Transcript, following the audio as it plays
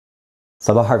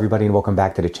Aloha everybody and welcome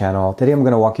back to the channel. Today I'm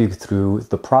going to walk you through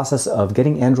the process of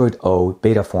getting Android O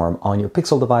beta form on your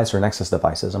Pixel device or Nexus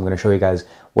devices. I'm going to show you guys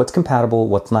what's compatible,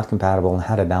 what's not compatible, and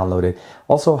how to download it.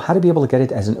 Also, how to be able to get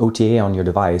it as an OTA on your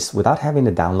device without having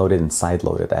to download it and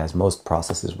sideload it as most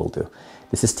processes will do.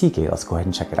 This is TK. Let's go ahead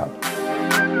and check it out.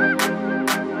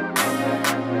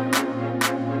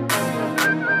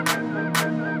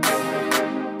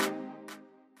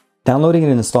 Downloading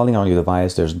and installing on your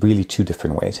device, there's really two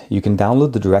different ways. You can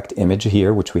download the direct image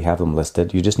here, which we have them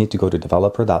listed. You just need to go to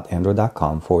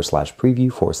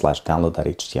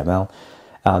developer.android.com/preview/download.html.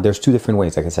 There's two different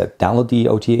ways. Like I said, download the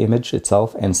OTA image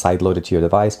itself and sideload it to your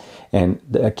device. And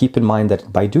keep in mind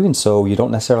that by doing so, you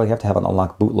don't necessarily have to have an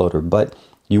unlocked bootloader, but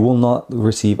you will not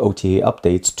receive OTA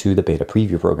updates to the beta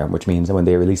preview program, which means that when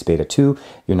they release beta 2,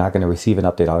 you're not going to receive an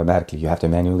update automatically. You have to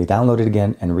manually download it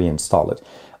again and reinstall it.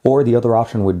 Or the other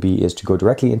option would be is to go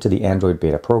directly into the Android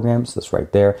beta programs. That's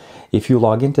right there. If you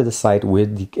log into the site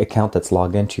with the account that's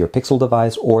logged into your Pixel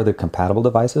device or the compatible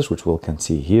devices, which we can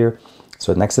see here.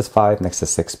 So Nexus 5, Nexus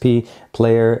 6P,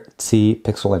 Player, C,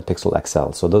 Pixel, and Pixel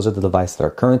XL. So those are the devices that are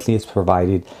currently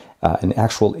provided an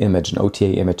actual image, an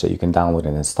OTA image that you can download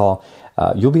and install.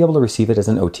 You'll be able to receive it as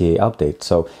an OTA update.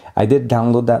 So I did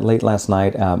download that late last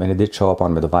night and it did show up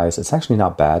on my device. It's actually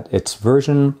not bad. It's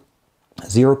version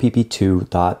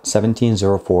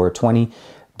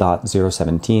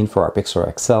 0pp2.170420.017 for our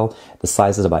Pixel XL. The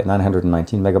size is about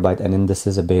 919 megabyte, and then this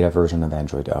is a beta version of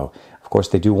Android O. Of course,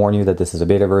 they do warn you that this is a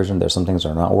beta version. There's some things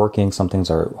that are not working. Some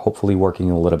things are hopefully working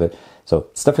a little bit. So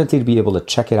it's definitely to be able to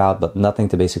check it out, but nothing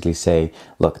to basically say,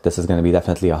 look, this is going to be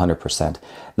definitely 100%.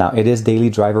 Now, it is daily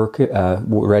driver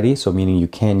ready, so meaning you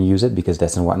can use it because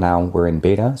that's what now we're in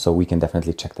beta, so we can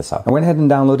definitely check this out. I went ahead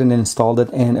and downloaded and installed it,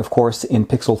 and of course, in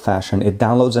Pixel fashion, it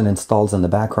downloads and installs in the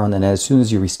background, and as soon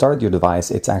as you restart your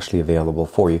device, it's actually available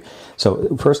for you.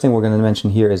 So first thing we're going to mention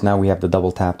here is now we have the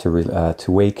double tap to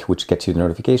wake, which gets you the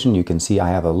notification. You can see I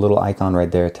have a little icon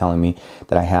right there telling me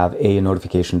that I have a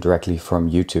notification directly from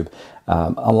YouTube.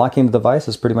 Unlocking the device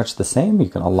is pretty much the same. You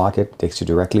can unlock it, takes you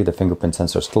directly. The fingerprint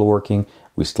sensor is still working.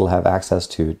 We still have access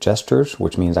to gestures,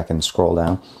 which means I can scroll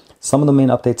down. Some of the main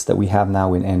updates that we have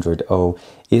now in Android O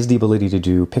is the ability to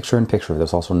do picture-in-picture.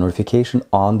 There's also notification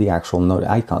on the actual note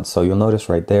icons. So you'll notice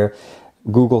right there,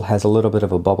 Google has a little bit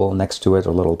of a bubble next to it, or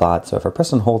a little dot. So if I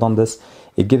press and hold on this,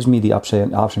 it gives me the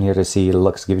option here to see, it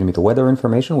looks giving me the weather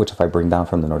information, which if I bring down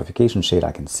from the notification shade,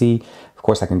 I can see. Of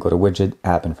course, I can go to widget,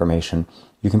 app information.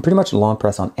 You can pretty much long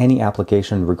press on any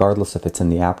application, regardless if it's in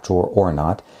the app drawer or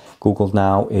not. Google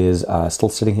now is still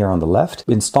sitting here on the left.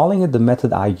 Installing it the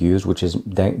method I used, which is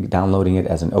downloading it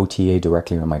as an OTA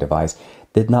directly on my device,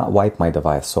 did not wipe my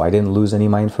device, so I didn't lose any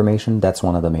of my information. That's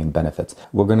one of the main benefits.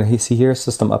 We're going to see here,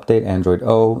 system update, Android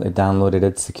O. It downloaded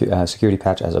its security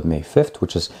patch as of May 5th,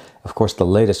 which is, of course, the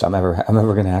latest I'm ever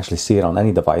going to actually see it on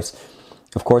any device.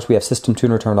 Of course, we have system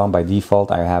tuner turned on by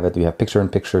default. I have it. We have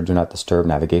picture-in-picture, do not disturb,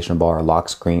 navigation bar, lock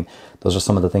screen. Those are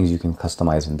some of the things you can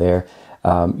customize in there.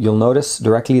 You'll notice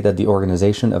directly that the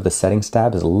organization of the settings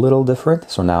tab is a little different.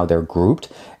 So now they're grouped.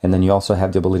 And then you also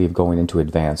have the ability of going into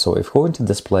advanced. So if you go into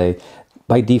display,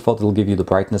 by default, it'll give you the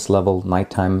brightness level,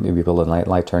 nighttime, maybe a little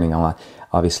light turning on,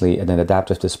 obviously, and then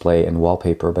adaptive display and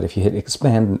wallpaper. But if you hit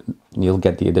expand, you'll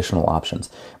get the additional options.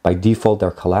 By default,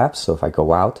 they're collapsed. So if I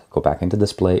go out, go back into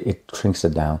display, it shrinks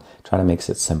it down, try to make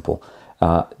it simple.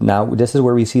 Now, this is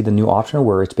where we see the new option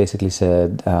where it's basically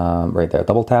said right there,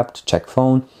 double tap to check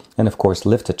phone, and of course,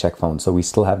 lift to check phone. So we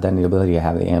still have then the ability to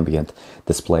have the ambient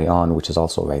display on, which is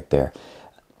also right there.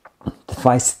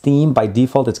 Device theme, by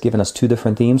default, it's given us two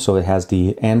different themes. So it has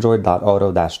the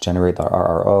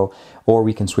android.auto-generate.rro, or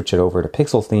we can switch it over to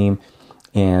Pixel theme.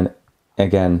 And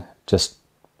again, I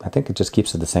think it just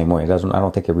keeps it the same way. I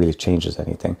don't think it really changes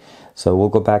anything. So we'll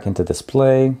go back into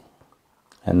display,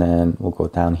 and then we'll go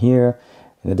down here.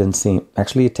 And it didn't seem,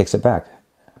 actually it takes it back.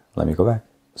 Let me go back.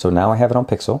 So now I have it on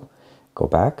Pixel. Go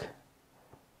back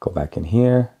in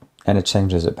here, and it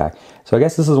changes it back. So I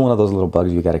guess this is one of those little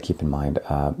bugs you got to keep in mind.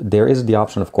 There is the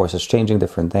option, of course, it's changing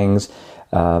different things.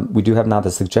 We do have now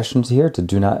the suggestions here to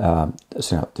do not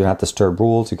disturb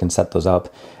rules. You can set those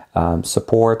up.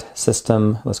 Support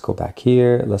system. Let's go back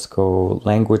here. Let's go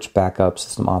language backup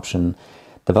system option.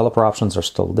 Developer options are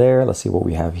still there. Let's see what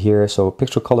we have here. So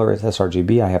picture color is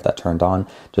sRGB. I have that turned on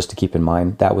just to keep in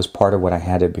mind. That was part of what I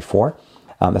had it before.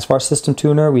 As far as system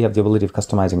tuner, we have the ability of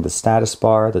customizing the status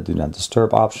bar, the do not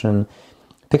disturb option.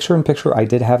 Picture-in-picture, I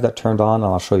did have that turned on,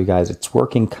 and I'll show you guys. It's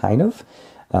working kind of.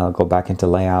 Go back into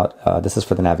layout. This is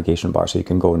for the navigation bar, so you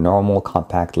can go normal,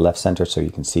 compact, left center, so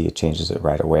you can see it changes it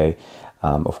right away.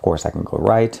 Of course, I can go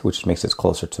right, which makes it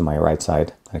closer to my right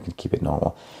side. I can keep it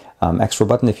normal. Extra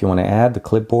button if you want to add the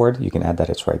clipboard, you can add that,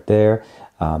 it's right there.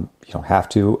 You don't have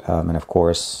to, and of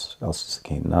course,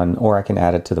 okay, none, or I can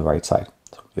add it to the right side.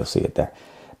 So you'll see it there.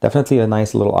 Definitely a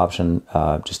nice little option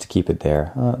just to keep it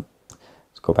there.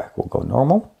 Let's go back, we'll go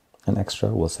normal, and extra,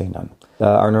 we'll say none.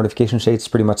 Our notification shade is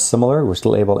pretty much similar. We're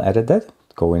still able to edit that.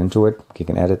 Go into it, you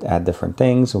can edit, add different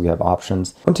things. We have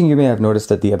options. One thing you may have noticed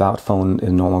that the About phone is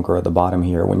no longer at the bottom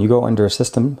here. When you go under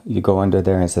System, you go under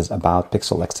there and it says About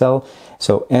Pixel XL.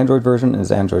 So Android version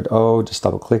is Android O. Just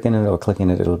double click in it or click in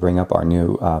it, it'll bring up our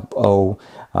new O.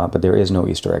 But there is no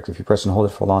Easter egg. If you press and hold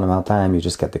it for a long amount of time, you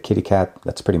just get the kitty cat.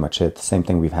 That's pretty much it. The same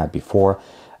thing we've had before.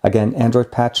 Again,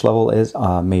 Android patch level is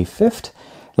May 5th.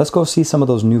 Let's go see some of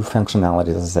those new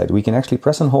functionalities. As I said, we can actually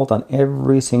press and hold on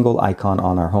every single icon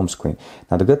on our home screen.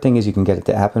 Now, the good thing is you can get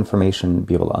the app information,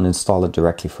 be able to uninstall it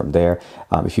directly from there.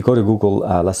 If you go to Google,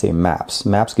 let's say Maps.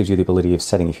 Maps gives you the ability of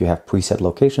setting, if you have preset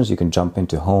locations, you can jump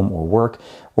into home or work,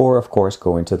 or of course,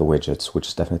 go into the widgets, which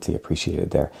is definitely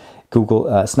appreciated there. Google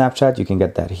Snapchat, you can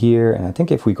get that here. And I think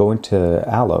if we go into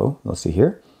Allo, let's see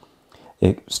here,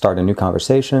 start a new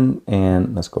conversation,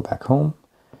 and let's go back home.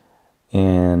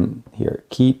 And here,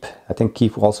 Keep. I think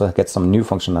Keep also gets some new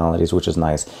functionalities, which is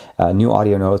nice. New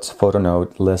audio notes, photo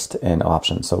note, list, and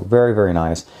options. So very, very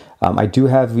nice. I do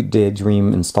have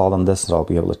Daydream installed on this, so I'll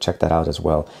be able to check that out as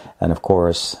well. And of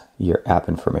course, your app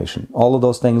information. All of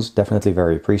those things definitely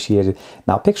very appreciated.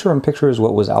 Now, picture-in-picture is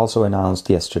what was also announced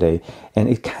yesterday, and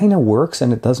it kind of works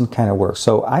and it doesn't kind of work.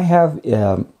 So I have,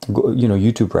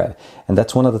 YouTube Red, and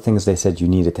that's one of the things they said you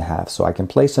needed to have. So I can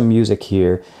play some music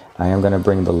here. I am going to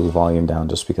bring the volume down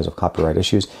just because of copyright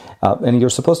issues. And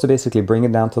you're supposed to basically bring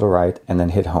it down to the right and then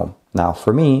hit home. Now,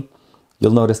 for me,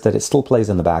 you'll notice that it still plays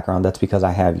in the background. That's because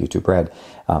I have YouTube Red.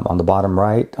 On the bottom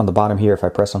right, on the bottom here, if I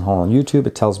press and hold on YouTube,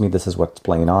 it tells me this is what's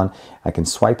playing on. I can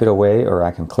swipe it away or I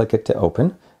can click it to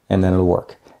open, and then it'll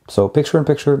work. So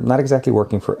picture-in-picture, not exactly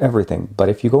working for everything. But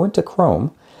if you go into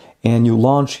Chrome and you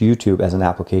launch YouTube as an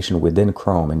application within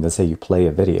Chrome, and let's say you play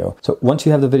a video. So once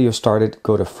you have the video started,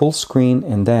 go to full screen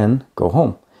and then go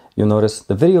home. You'll notice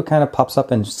the video kind of pops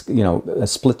up in, a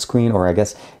split screen, or I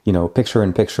guess,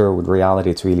 picture-in-picture. With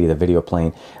reality, it's really the video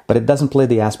playing, but it doesn't play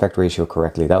the aspect ratio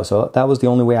correctly. That was the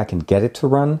only way I can get it to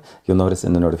run. You'll notice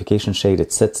in the notification shade,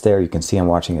 it sits there. You can see I'm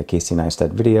watching a Casey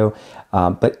Neistat video.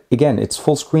 But again, it's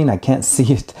full screen. I can't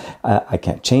see it. I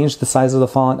can't change the size of the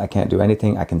font. I can't do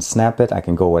anything. I can snap it. I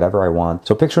can go whatever I want.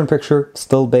 So picture-in-picture,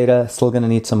 still beta, still going to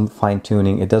need some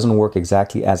fine-tuning. It doesn't work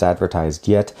exactly as advertised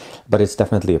yet, but it's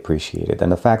definitely appreciated.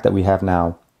 And the fact that we have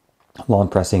now long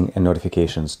pressing and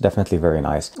notifications, definitely very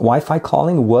nice. Wi-Fi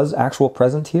calling was actual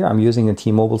present here. I'm using a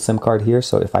T-Mobile SIM card here.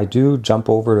 So if I do jump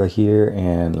over to here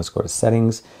and let's go to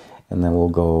settings, and then we'll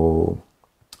go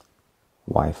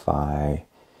Wi-Fi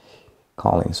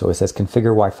calling. So it says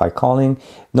configure Wi-Fi calling.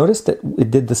 Notice that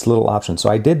it did this little option. So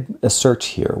I did a search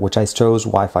here, which I chose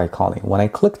Wi-Fi calling. When I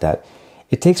click that,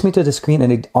 it takes me to the screen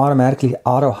and it automatically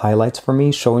auto highlights for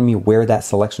me, showing me where that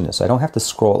selection is. So I don't have to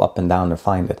scroll up and down to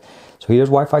find it. So here's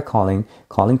Wi-Fi calling,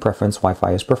 calling preference,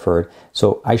 Wi-Fi is preferred.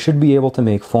 So I should be able to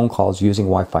make phone calls using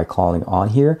Wi-Fi calling on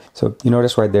here. So you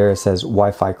notice right there, it says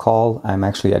Wi-Fi call. I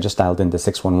just dialed in the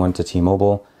 611 to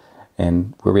T-Mobile,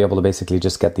 and we'll be able to basically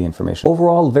just get the information.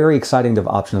 Overall, very exciting the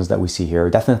options that we see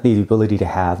here. Definitely the ability to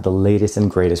have the latest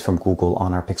and greatest from Google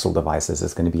on our Pixel devices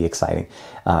is going to be exciting.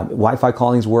 Wi-Fi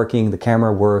calling is working, the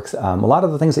camera works, a lot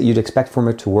of the things that you'd expect from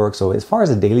it to work. So as far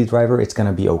as a daily driver, it's going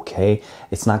to be okay.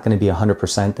 It's not going to be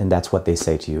 100%, and that's what they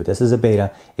say to you. This is a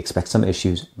beta, expect some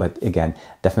issues, but again,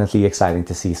 definitely exciting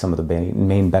to see some of the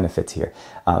main benefits here.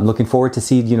 I'm looking forward to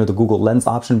see, the Google Lens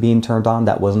option being turned on.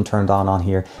 That wasn't turned on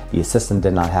here. The Assistant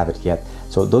did not have it yet.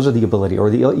 So those are the ability,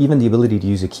 or even the ability to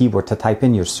use a keyboard to type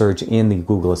in your search in the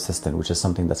Google Assistant, which is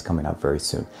something that's coming out very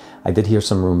soon. I did hear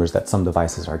some rumors that some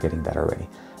devices are getting that already.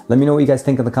 Let me know what you guys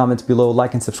think in the comments below.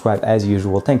 Like and subscribe as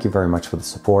usual. Thank you very much for the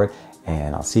support,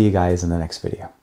 and I'll see you guys in the next video.